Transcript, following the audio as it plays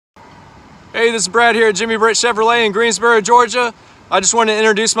Hey, this is Brad here at Jimmy Britt Chevrolet in Greensboro, Georgia. I just wanted to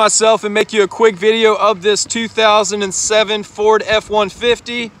introduce myself and make you a quick video of this 2007 Ford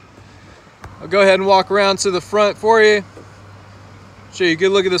F-150. I'll go ahead and walk around to the front for you. Show you a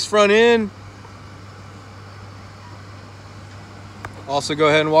good look at this front end. Also go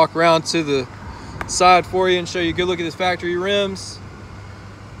ahead and walk around to the side for you and show you a good look at this factory rims.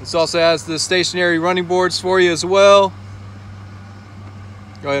 This also has the stationary running boards for you as well.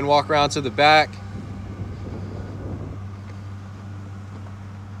 Go ahead and walk around to the back.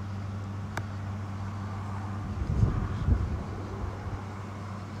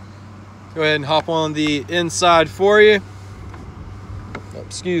 Go ahead and hop on the inside for you. Oh,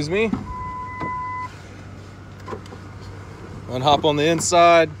 excuse me. And hop on the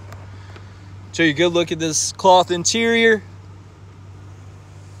inside. Show you a good look at this cloth interior.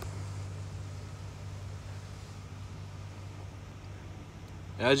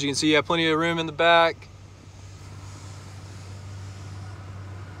 As you can see, you have plenty of room in the back.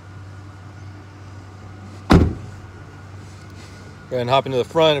 Go ahead and hop into the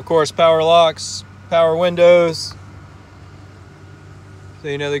front. Of course, power locks, power windows. So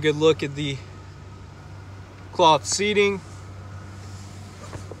another good look at the cloth seating.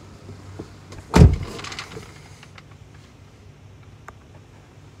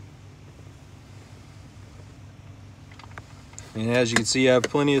 And as you can see, I have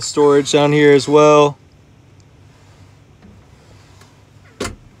plenty of storage down here as well.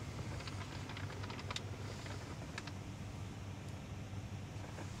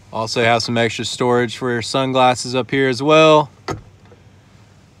 Also have some extra storage for your sunglasses up here as well.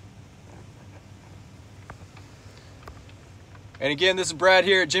 And again, this is Brad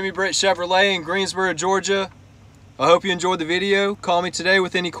here at Jimmy Britt Chevrolet in Greensboro, Georgia. I hope you enjoyed the video. Call me today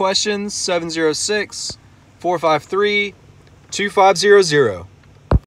with any questions, 706-453-2500.